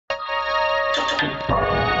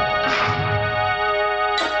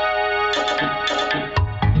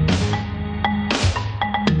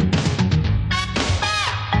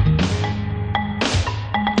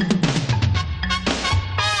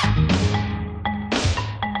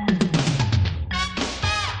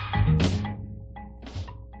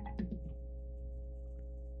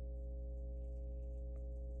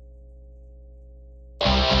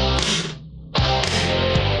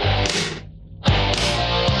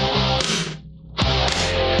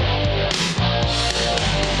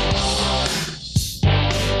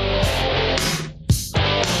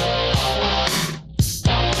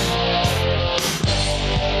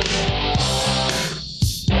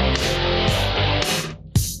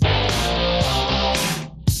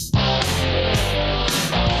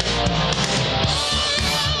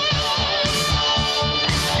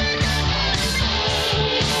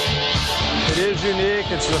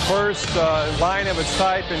Unique. It's the first line of its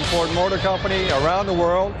type in Ford Motor Company around the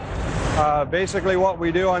world. Basically what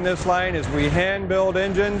we do on this line is we hand build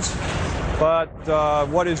engines, but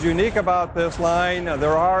what is unique about this line,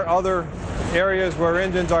 there are other areas where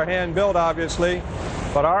engines are hand built obviously,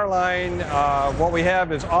 but our line, what we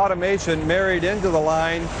have is automation married into the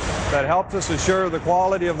line that helps us assure the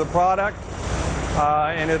quality of the product.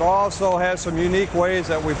 And it also has some unique ways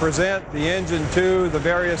that we present the engine to the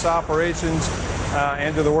various operations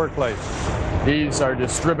and to the workplace. These are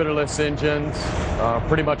distributorless engines,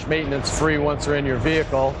 pretty much maintenance-free once they're in your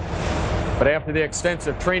vehicle. But after the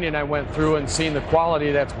extensive training I went through and seeing the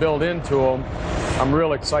quality that's built into them, I'm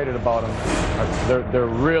real excited about them. They're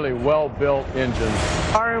really well-built engines.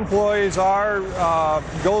 Our employees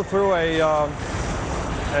go through a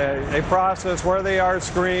process where they are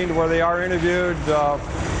screened, where they are interviewed,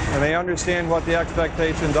 and they understand what the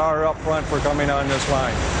expectations are up front for coming on this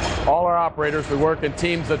line. All our operators, we work in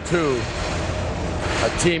teams of 2. A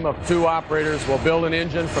team of 2 operators will build an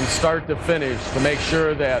engine from start to finish to make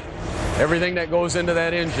sure that everything that goes into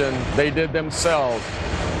that engine, they did themselves.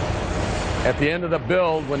 At the end of the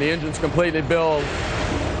build, when the engine's completely built,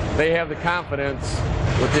 they have the confidence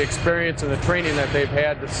with the experience and the training that they've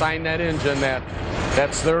had to sign that engine that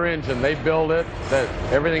that's their engine. They build it, that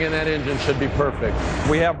everything in that engine should be perfect.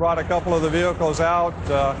 We have brought a couple of the vehicles out.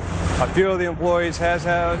 A few of the employees have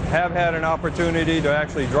had an opportunity to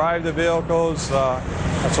actually drive the vehicles,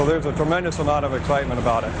 so there's a tremendous amount of excitement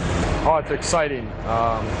about it. Oh, it's exciting.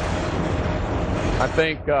 I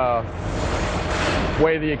think the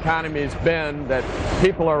way the economy's been, that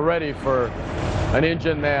people are ready for an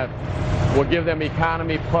engine that will give them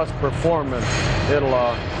economy plus performance. It'll,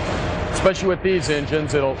 especially with these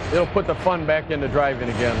engines, it'll put the fun back into driving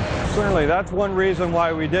again. Certainly, that's one reason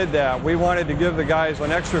why we did that. We wanted to give the guys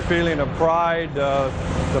an extra feeling of pride,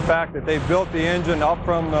 the fact that they built the engine up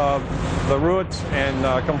from the roots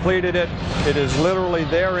and completed it. It is literally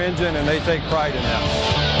their engine, and they take pride in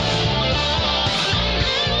that.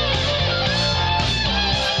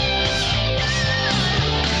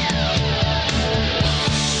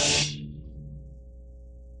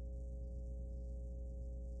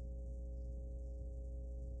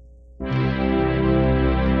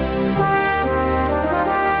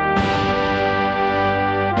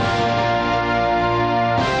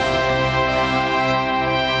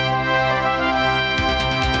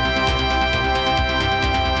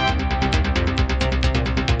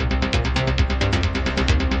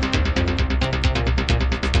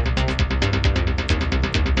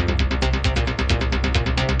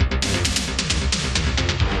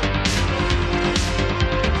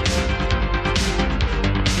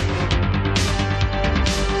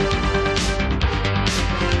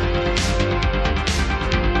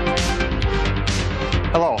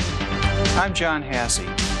 Hello, I'm John Hassey.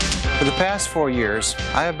 For the past 4 years,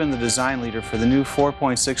 I have been the design leader for the new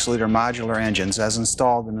 4.6-liter modular engines as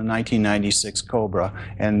installed in the 1996 Cobra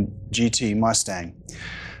and GT Mustang.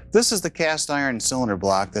 This is the cast iron cylinder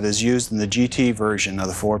block that is used in the GT version of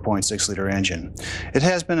the 4.6-liter engine. It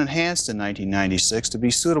has been enhanced in 1996 to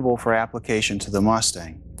be suitable for application to the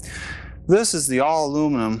Mustang. This is the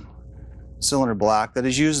all-aluminum cylinder block that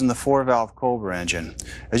is used in the 4-valve Cobra engine.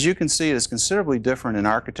 As you can see, it is considerably different in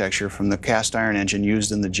architecture from the cast iron engine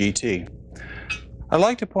used in the GT. I'd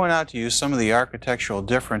like to point out to you some of the architectural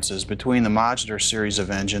differences between the modular series of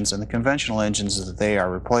engines and the conventional engines that they are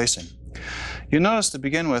replacing. You'll notice to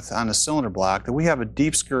begin with on the cylinder block that we have a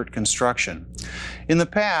deep skirt construction. In the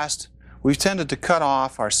past, we've tended to cut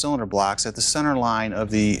off our cylinder blocks at the center line of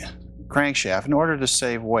the crankshaft in order to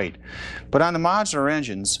save weight. But on the modular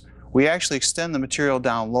engines, we actually extend the material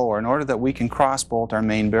down lower in order that we can cross-bolt our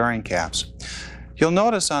main bearing caps. You'll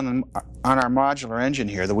notice on our modular engine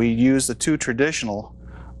here that we use the 2 traditional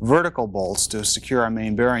vertical bolts to secure our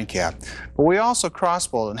main bearing cap, but we also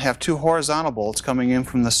cross-bolt and have two horizontal bolts coming in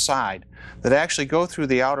from the side that actually go through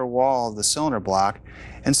the outer wall of the cylinder block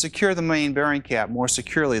and secure the main bearing cap more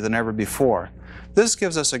securely than ever before. This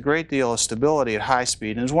gives us a great deal of stability at high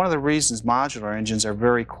speed and is one of the reasons modular engines are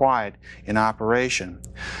very quiet in operation.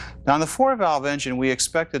 Now, on the 4-valve engine, we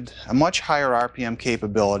expected a much higher RPM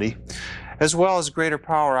capability as well as greater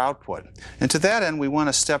power output. And to that end, we went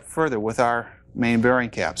a step further with our main bearing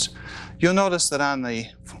caps. You'll notice that on the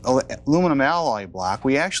aluminum alloy block,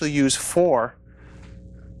 we actually use 4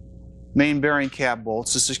 main bearing cap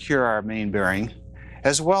bolts to secure our main bearing,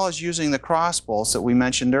 as well as using the cross bolts that we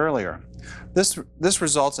mentioned earlier. This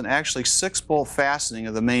results in actually 6-bolt fastening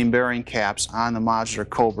of the main bearing caps on the modular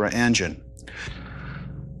Cobra engine.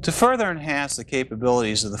 To further enhance the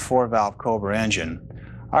capabilities of the 4-valve Cobra engine,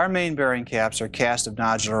 our main bearing caps are cast of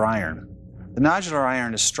nodular iron. The nodular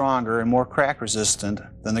iron is stronger and more crack resistant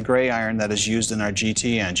than the gray iron that is used in our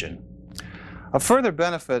GT engine. A further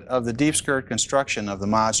benefit of the deep skirt construction of the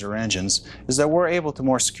modular engines is that we're able to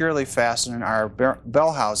more securely fasten our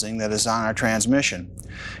bell housing that is on our transmission.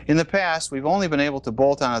 In the past, we've only been able to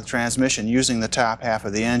bolt onto the transmission using the top half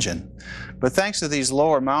of the engine. But thanks to these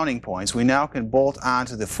lower mounting points, we now can bolt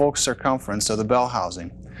onto the full circumference of the bell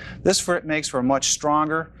housing. This makes for a much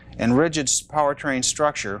stronger and rigid powertrain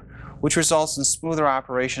structure, which results in smoother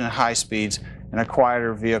operation at high speeds and a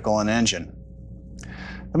quieter vehicle and engine.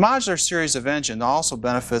 The modular series of engine also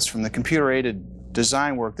benefits from the computer-aided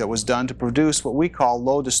design work that was done to produce what we call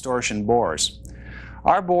low distortion bores.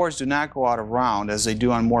 Our bores do not go out of round as they do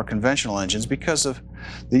on more conventional engines because of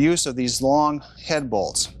the use of these long head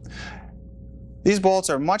bolts. These bolts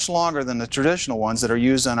are much longer than the traditional ones that are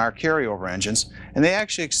used on our carryover engines, and they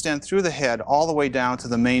actually extend through the head all the way down to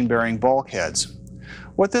the main bearing bulkheads.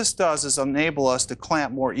 What this does is enable us to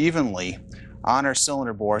clamp more evenly on our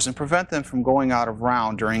cylinder bores and prevent them from going out of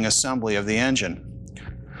round during assembly of the engine.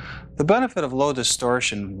 The benefit of low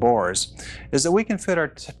distortion bores is that we can fit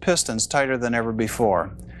our pistons tighter than ever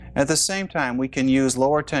before. At the same time, we can use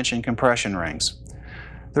lower tension compression rings.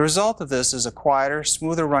 The result of this is a quieter,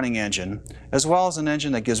 smoother running engine, as well as an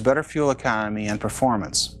engine that gives better fuel economy and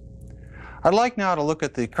performance. I'd like now to look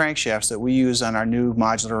at the crankshafts that we use on our new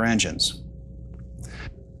modular engines.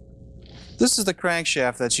 This is the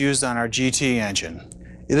crankshaft that's used on our GT engine.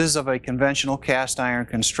 It is of a conventional cast iron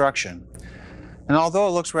construction. And although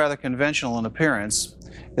it looks rather conventional in appearance,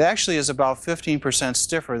 it actually is about 15%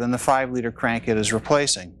 stiffer than the 5-liter crank it is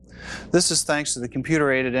replacing. This is thanks to the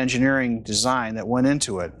computer-aided engineering design that went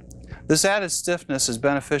into it. This added stiffness is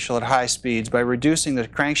beneficial at high speeds by reducing the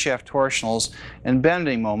crankshaft torsionals and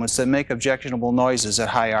bending moments that make objectionable noises at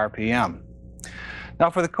high RPM. Now,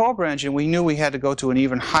 for the Cobra engine, we knew we had to go to an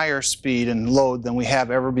even higher speed and load than we have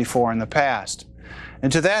ever before in the past.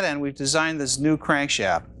 And to that end, we've designed this new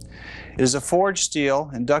crankshaft. It is a forged steel,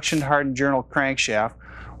 induction-hardened journal crankshaft,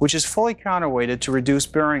 which is fully counterweighted to reduce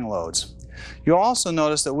bearing loads. You'll also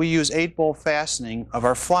notice that we use 8-bolt fastening of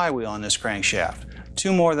our flywheel on this crankshaft,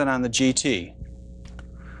 2 more than on the GT.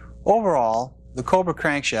 Overall, the Cobra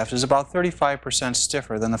crankshaft is about 35%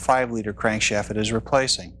 stiffer than the 5-liter crankshaft it is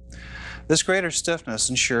replacing. This greater stiffness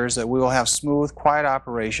ensures that we will have smooth, quiet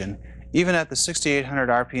operation even at the 6,800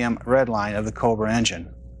 RPM red line of the Cobra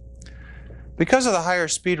engine. Because of the higher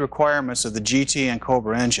speed requirements of the GT and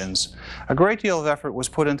Cobra engines, a great deal of effort was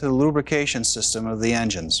put into the lubrication system of the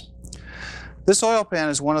engines. This oil pan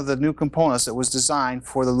is one of the new components that was designed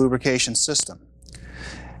for the lubrication system.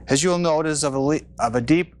 As you'll note, it is of a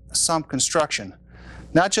deep sump construction,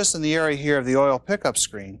 not just in the area here of the oil pickup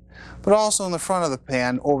screen, but also in the front of the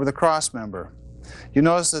pan over the cross member. You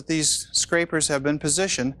notice that these scrapers have been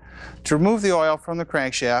positioned to remove the oil from the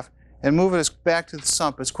crankshaft and move it back to the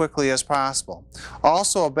sump as quickly as possible.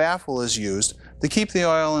 Also, a baffle is used to keep the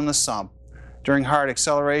oil in the sump during hard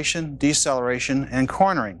acceleration, deceleration, and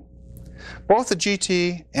cornering. Both the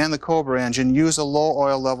GT and the Cobra engine use a low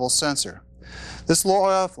oil level sensor. This low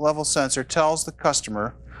oil level sensor tells the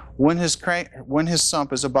customer when his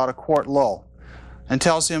sump is about a quart low and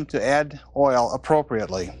tells him to add oil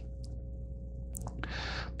appropriately.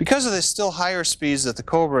 Because of the still higher speeds that the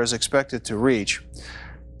Cobra is expected to reach,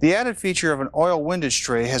 the added feature of an oil windage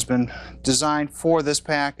tray has been designed for this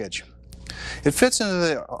package. It fits into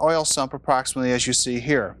the oil sump approximately as you see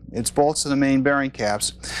here. It's bolts to the main bearing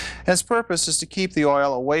caps, and its purpose is to keep the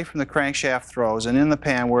oil away from the crankshaft throws and in the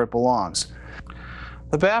pan where it belongs.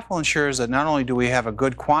 The baffle ensures that not only do we have a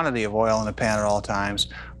good quantity of oil in the pan at all times,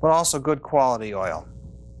 but also good quality oil.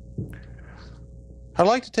 I'd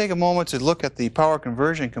like to take a moment to look at the power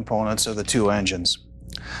conversion components of the two engines,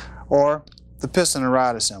 or the piston and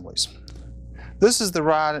rod assemblies. This is the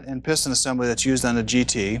rod and piston assembly that's used on the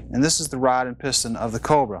GT, and this is the rod and piston of the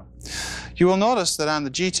Cobra. You will notice that on the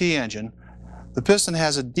GT engine, the piston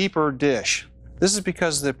has a deeper dish. This is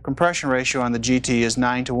because the compression ratio on the GT is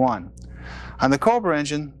 9:1. On the Cobra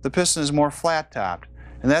engine, the piston is more flat-topped,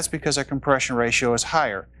 and that's because our compression ratio is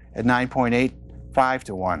higher at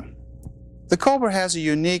 9.85:1. The Cobra has a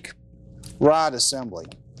unique rod assembly.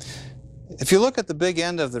 If you look at the big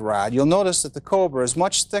end of the rod, you'll notice that the Cobra is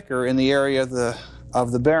much thicker in the area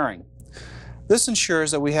of the bearing. This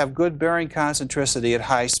ensures that we have good bearing concentricity at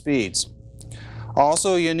high speeds.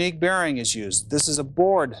 Also, a unique bearing is used. This is a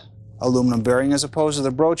bored aluminum bearing as opposed to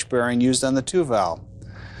the broach bearing used on the 2-valve.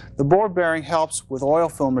 The bored bearing helps with oil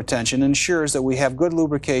film retention and ensures that we have good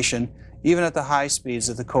lubrication even at the high speeds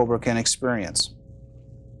that the Cobra can experience.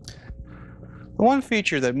 The one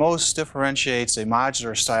feature that most differentiates a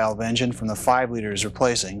modular style of engine from the 5 liters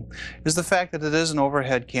replacing is the fact that it is an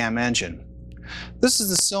overhead cam engine. This is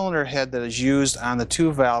the cylinder head that is used on the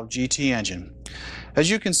 2-valve GT engine. As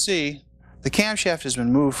you can see, the camshaft has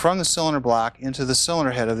been moved from the cylinder block into the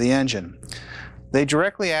cylinder head of the engine. They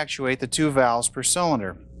directly actuate the 2 valves per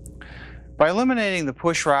cylinder. By eliminating the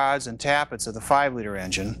push rods and tappets of the 5-liter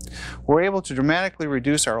engine, we're able to dramatically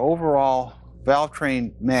reduce our overall valve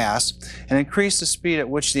train mass and increase the speed at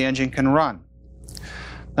which the engine can run.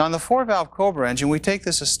 Now on the 4-valve Cobra engine, we take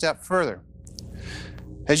this a step further.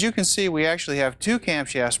 As you can see, we actually have 2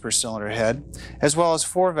 camshafts per cylinder head as well as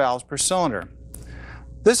 4 valves per cylinder.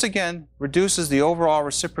 This again reduces the overall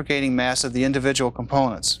reciprocating mass of the individual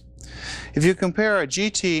components. If you compare a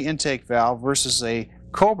GT intake valve versus a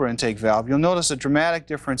Cobra intake valve, you'll notice a dramatic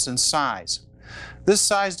difference in size. This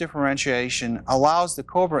size differentiation allows the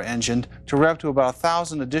Cobra engine to rev to about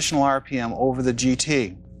 1,000 additional RPM over the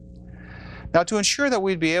GT. Now, to ensure that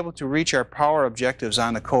we'd be able to reach our power objectives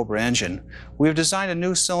on the Cobra engine, we have designed a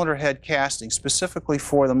new cylinder head casting specifically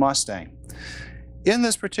for the Mustang. In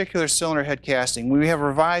this particular cylinder head casting, we have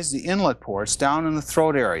revised the inlet ports down in the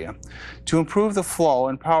throat area to improve the flow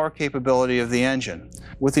and power capability of the engine.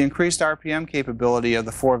 With the increased RPM capability of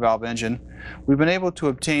the 4-valve engine, we've been able to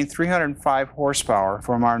obtain 305 horsepower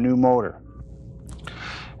from our new motor.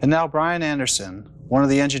 And now Brian Anderson, one of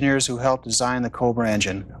the engineers who helped design the Cobra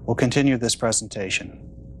engine, will continue this presentation.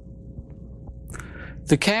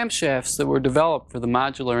 The camshafts that were developed for the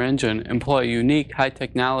modular engine employ a unique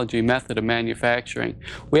high-technology method of manufacturing.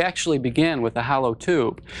 We actually began with a hollow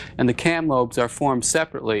tube, and the cam lobes are formed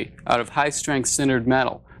separately out of high-strength sintered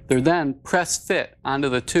metal. They're then press-fit onto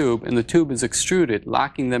the tube, and the tube is extruded,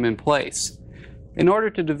 locking them in place. In order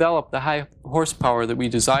to develop the high horsepower that we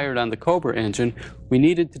desired on the Cobra engine, we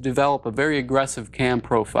needed to develop a very aggressive cam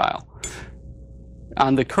profile.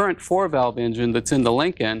 On the current 4-valve engine that's in the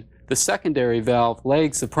Lincoln, the secondary valve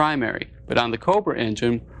lags the primary, but on the Cobra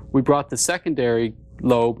engine, we brought the secondary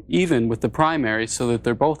lobe even with the primary so that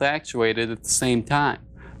they're both actuated at the same time.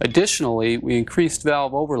 Additionally, we increased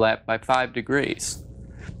valve overlap by 5 degrees.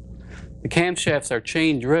 The camshafts are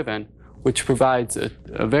chain-driven, which provides a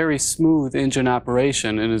very smooth engine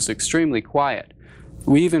operation and is extremely quiet.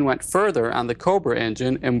 We even went further on the Cobra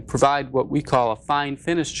engine and provide what we call a fine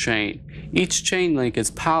finish chain. Each chain link is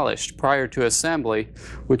polished prior to assembly,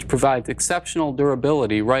 which provides exceptional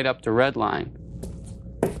durability right up to redline.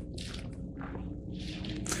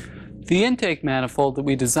 The intake manifold that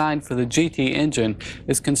we designed for the GT engine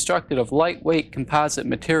is constructed of lightweight composite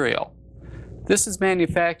material. This is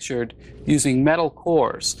manufactured using metal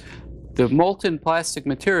cores. The molten plastic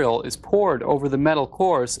material is poured over the metal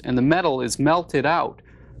cores and the metal is melted out,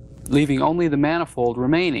 leaving only the manifold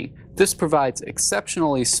remaining. This provides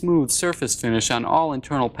exceptionally smooth surface finish on all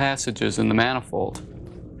internal passages in the manifold.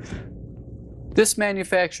 This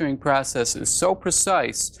manufacturing process is so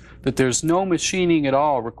precise that there's no machining at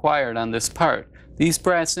all required on this part. These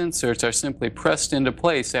brass inserts are simply pressed into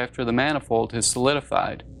place after the manifold has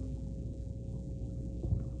solidified.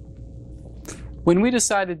 When we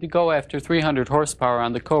decided to go after 300 horsepower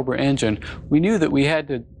on the Cobra engine, we knew that we had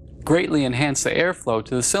to greatly enhance the airflow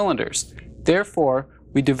to the cylinders. Therefore,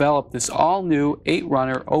 we developed this all-new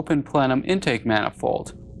 8-runner open plenum intake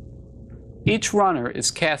manifold. Each runner is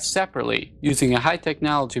cast separately using a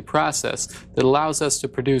high-technology process that allows us to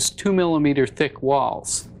produce 2mm thick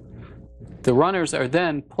walls. The runners are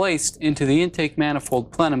then placed into the intake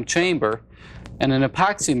manifold plenum chamber, and an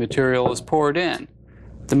epoxy material is poured in.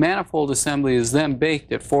 The manifold assembly is then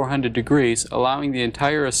baked at 400 degrees, allowing the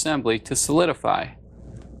entire assembly to solidify.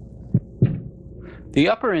 The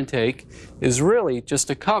upper intake is really just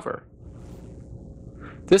a cover.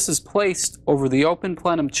 This is placed over the open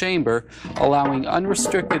plenum chamber, allowing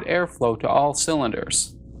unrestricted airflow to all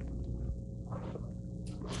cylinders.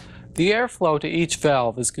 The airflow to each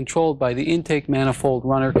valve is controlled by the intake manifold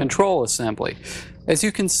runner control assembly. As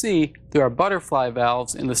you can see, there are butterfly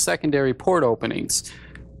valves in the secondary port openings.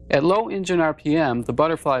 At low engine RPM, the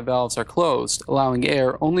butterfly valves are closed, allowing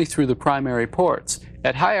air only through the primary ports.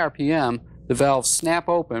 At high RPM, the valves snap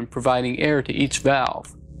open, providing air to each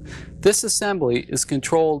valve. This assembly is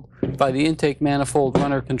controlled by the intake manifold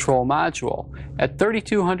runner control module. At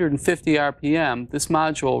 3250 RPM, this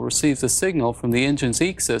module receives a signal from the engine's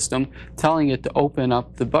EEC system telling it to open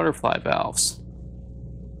up the butterfly valves.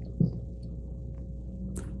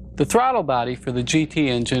 The throttle body for the GT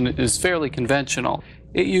engine is fairly conventional.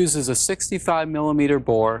 It uses a 65mm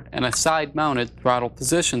bore and a side-mounted throttle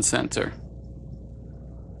position sensor.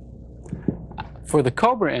 For the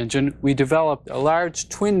Cobra engine, we developed a large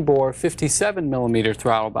twin-bore 57mm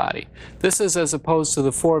throttle body. This is as opposed to the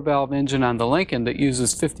 4-valve engine on the Lincoln that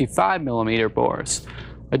uses 55mm bores.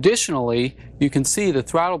 Additionally, you can see the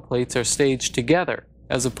throttle plates are staged together,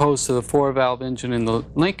 as opposed to the 4-valve engine in the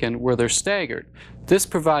Lincoln where they're staggered. This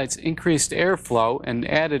provides increased airflow and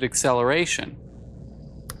added acceleration.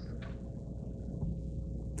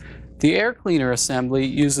 The air cleaner assembly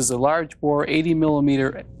uses a large bore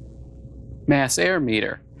 80mm mass air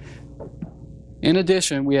meter. In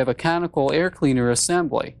addition, we have a conical air cleaner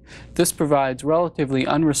assembly. This provides relatively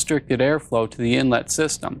unrestricted airflow to the inlet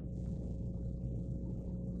system.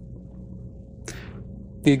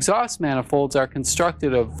 The exhaust manifolds are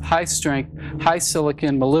constructed of high-strength,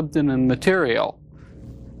 high-silicon molybdenum material.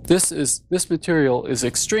 This material is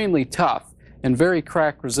extremely tough and very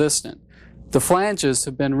crack-resistant. The flanges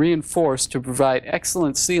have been reinforced to provide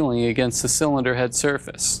excellent sealing against the cylinder head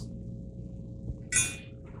surface.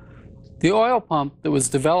 The oil pump that was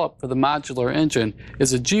developed for the modular engine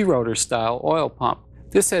is a G-rotor style oil pump.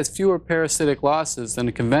 This has fewer parasitic losses than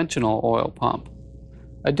a conventional oil pump.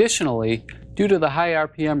 Additionally, due to the high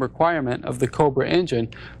RPM requirement of the Cobra engine,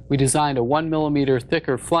 we designed a 1mm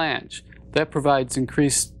thicker flange that provides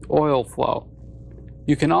increased oil flow.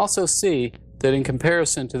 You can also see that in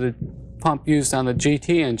comparison to the pump used on the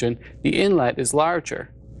GT engine, the inlet is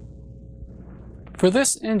larger. For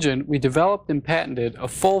this engine, we developed and patented a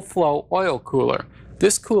full-flow oil cooler.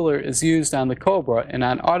 This cooler is used on the Cobra and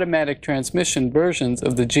on automatic transmission versions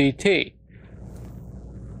of the GT.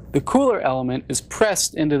 The cooler element is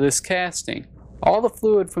pressed into this casting. All the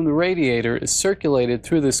fluid from the radiator is circulated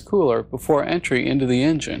through this cooler before entry into the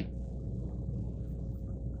engine.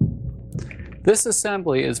 This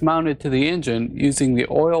assembly is mounted to the engine using the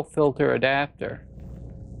oil filter adapter.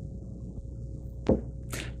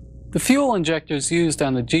 The fuel injectors used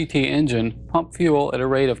on the GT engine pump fuel at a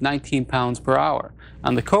rate of 19 pounds per hour.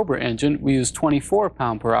 On the Cobra engine, we use 24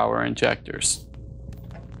 pound per hour injectors.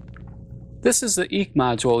 This is the EEC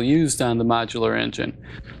module used on the modular engine.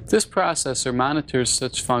 This processor monitors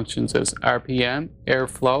such functions as RPM,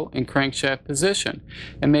 airflow, and crankshaft position,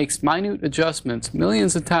 and makes minute adjustments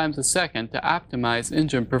millions of times a second to optimize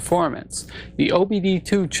engine performance. The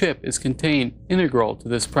OBD2 chip is contained integral to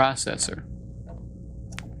this processor.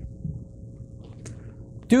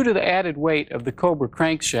 Due to the added weight of the Cobra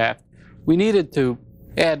crankshaft, we needed to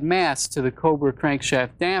add mass to the Cobra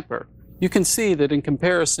crankshaft damper. You can see that in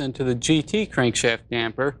comparison to the GT crankshaft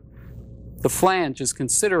damper, the flange is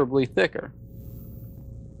considerably thicker.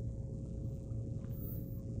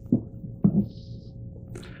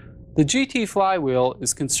 The GT flywheel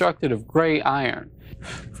is constructed of gray iron.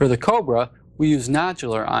 For the Cobra, we use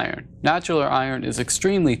nodular iron. Nodular iron is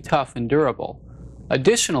extremely tough and durable.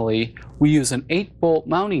 Additionally, we use an 8-bolt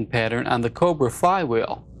mounting pattern on the Cobra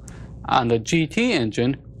flywheel. On the GT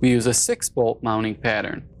engine, we use a 6-bolt mounting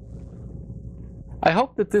pattern. I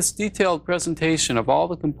hope that this detailed presentation of all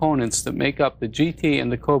the components that make up the GT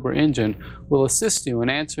and the Cobra engine will assist you in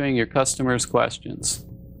answering your customers' questions.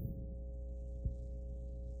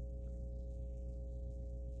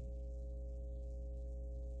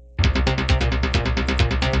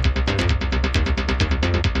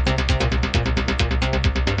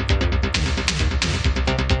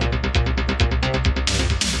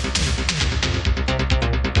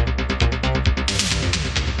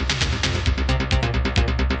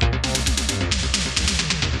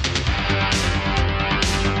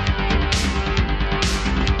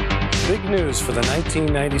 Big news for the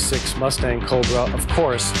 1996 Mustang Cobra, of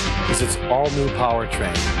course, is its all-new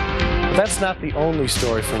powertrain. But that's not the only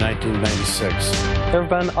story for 1996. There have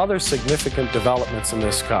been other significant developments in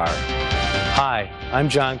this car. Hi, I'm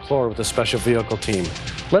John Clore with the Special Vehicle Team.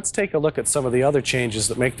 Let's take a look at some of the other changes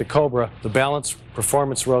that make the Cobra the balanced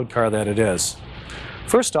performance road car that it is.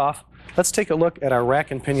 First off, let's take a look at our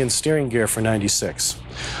rack and pinion steering gear for 96.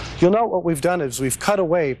 You'll note what we've done is we've cut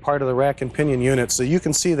away part of the rack and pinion unit, so you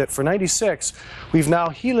can see that for 96 we've now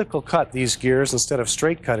helical cut these gears instead of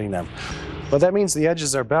straight cutting them. Well, that means the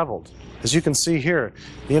edges are beveled. As you can see here,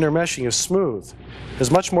 the intermeshing is smooth.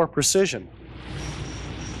 There's much more precision.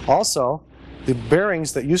 Also, the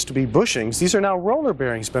bearings that used to be bushings, these are now roller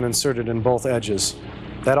bearings been inserted in both edges.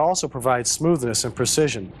 That also provides smoothness and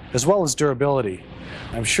precision, as well as durability.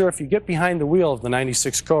 I'm sure if you get behind the wheel of the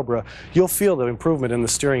 96 Cobra, you'll feel the improvement in the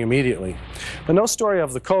steering immediately. But no story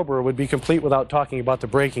of the Cobra would be complete without talking about the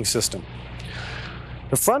braking system.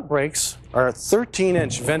 The front brakes are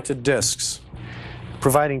 13-inch vented discs,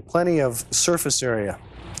 providing plenty of surface area.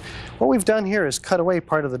 What we've done here is cut away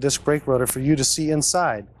part of the disc brake rotor for you to see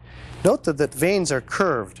inside. Note that the vanes are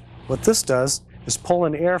curved. What this does is pull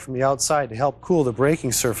in air from the outside to help cool the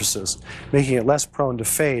braking surfaces, making it less prone to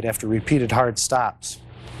fade after repeated hard stops.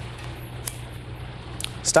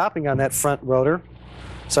 Stopping on that front rotor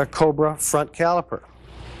is our Cobra front caliper.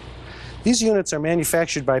 These units are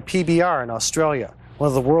manufactured by PBR in Australia, one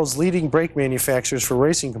of the world's leading brake manufacturers for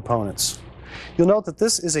racing components. You'll note that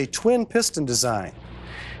this is a twin piston design.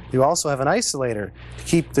 You also have an isolator to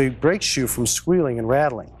keep the brake shoe from squealing and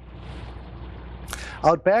rattling.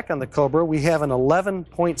 Out back on the Cobra, we have an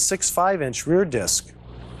 11.65-inch rear disc.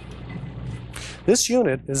 This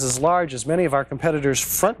unit is as large as many of our competitors'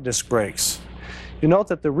 front disc brakes. You note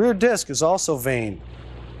that the rear disc is also vane.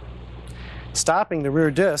 Stopping the rear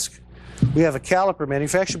disc, we have a caliper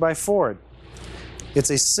manufactured by Ford. It's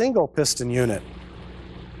a single piston unit.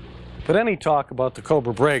 But any talk about the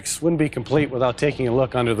Cobra brakes wouldn't be complete without taking a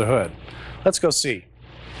look under the hood. Let's go see.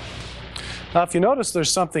 Now, if you notice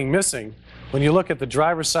there's something missing when you look at the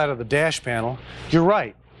driver's side of the dash panel, you're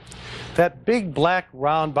right. That big black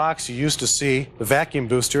round box you used to see, the vacuum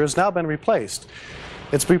booster, has now been replaced.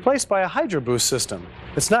 It's replaced by a Hydro Boost system.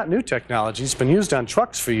 It's not new technology. It's been used on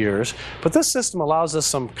trucks for years, but this system allows us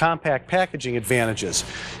some compact packaging advantages.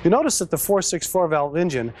 You notice that the 464 valve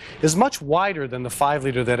engine is much wider than the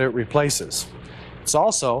 5-liter that it replaces. It's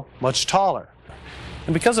also much taller.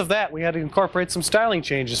 And because of that, we had to incorporate some styling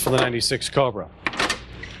changes for the 96 Cobra.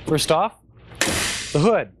 First off, the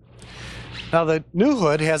hood. Now, the new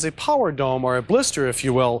hood has a power dome, or a blister, if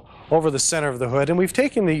you will, over the center of the hood, and we've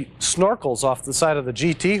taken the snorkels off the side of the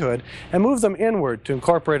GT hood and moved them inward to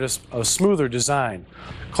incorporate a smoother design.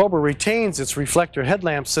 Cobra retains its reflector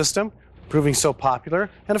headlamp system, proving so popular,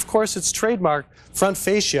 and of course its trademark front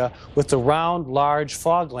fascia with the round, large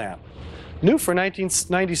fog lamp. New for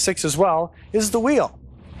 1996 as well is the wheel.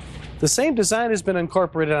 The same design has been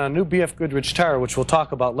incorporated on a new BF Goodrich tire, which we'll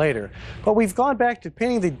talk about later. But we've gone back to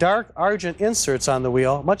painting the dark argent inserts on the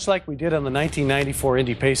wheel, much like we did on the 1994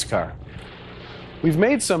 Indy Pace car. We've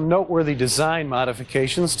made some noteworthy design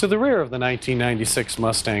modifications to the rear of the 1996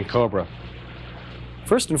 Mustang Cobra.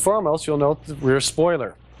 First and foremost, you'll note the rear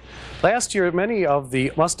spoiler. Last year, many of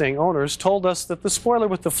the Mustang owners told us that the spoiler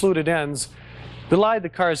with the fluted ends belied the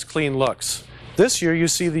car's clean looks. This year, you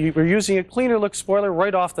see we're using a cleaner look spoiler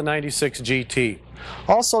right off the 96 GT.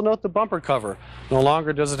 Also note the bumper cover. No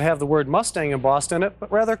longer does it have the word Mustang embossed in it, but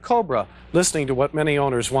rather Cobra, listening to what many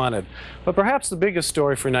owners wanted. But perhaps the biggest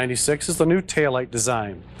story for 96 is the new taillight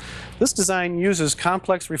design. This design uses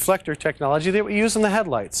complex reflector technology that we use in the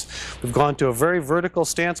headlights. We've gone to a very vertical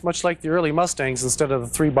stance, much like the early Mustangs, instead of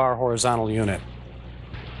the 3-bar horizontal unit.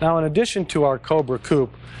 Now, in addition to our Cobra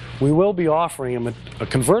Coupe, we will be offering a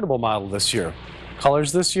convertible model this year.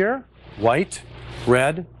 Colors this year: white,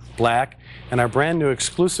 red, black, and our brand new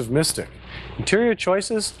exclusive Mystic. Interior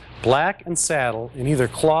choices: black and saddle in either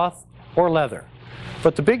cloth or leather.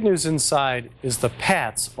 But the big news inside is the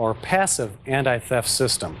PATS, or Passive Anti-Theft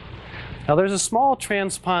System. Now, there's a small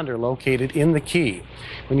transponder located in the key.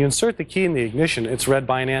 When you insert the key in the ignition, it's read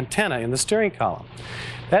by an antenna in the steering column.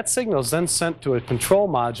 That signal is then sent to a control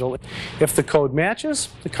module. If the code matches,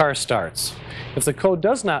 the car starts. If the code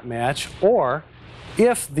does not match, or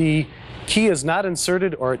if the key is not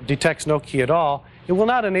inserted or it detects no key at all, it will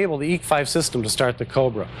not enable the EEC5 system to start the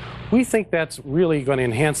Cobra. We think that's really going to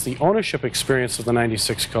enhance the ownership experience of the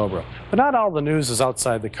 96 Cobra. But not all the news is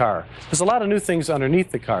outside the car. There's a lot of new things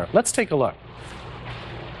underneath the car. Let's take a look.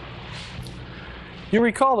 You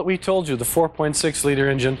recall that we told you the 4.6-liter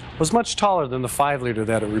engine was much taller than the 5-liter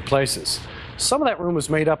that it replaces. Some of that room was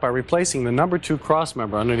made up by replacing the number 2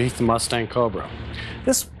 crossmember underneath the Mustang Cobra.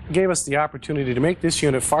 This gave us the opportunity to make this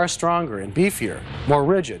unit far stronger and beefier, more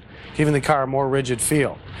rigid, giving the car a more rigid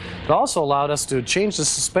feel. It also allowed us to change the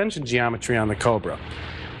suspension geometry on the Cobra.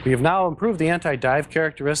 We have now improved the anti-dive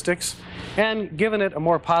characteristics and given it a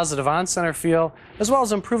more positive on-center feel, as well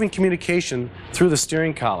as improving communication through the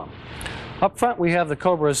steering column. Up front, we have the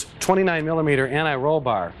Cobra's 29mm anti-roll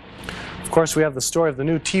bar. Of course, we have the story of the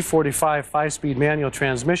new T45 5-speed manual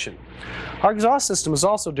transmission. Our exhaust system is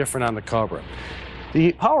also different on the Cobra.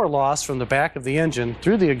 The power loss from the back of the engine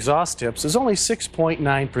through the exhaust tips is only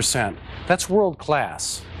 6.9%. That's world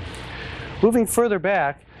class. Moving further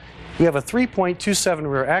back, we have a 3.27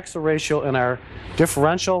 rear axle ratio in our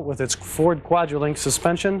differential with its Ford Quadrolink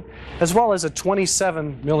suspension, as well as a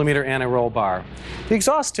 27mm anti-roll bar. The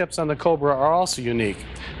exhaust tips on the Cobra are also unique.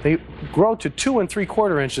 They grow to 2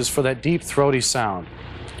 3/4 inches for that deep, throaty sound.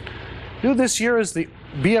 New this year is the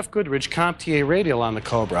BF Goodrich CompTA radial on the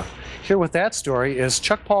Cobra. Here with that story is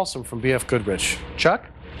Chuck Paulson from BF Goodrich. Chuck?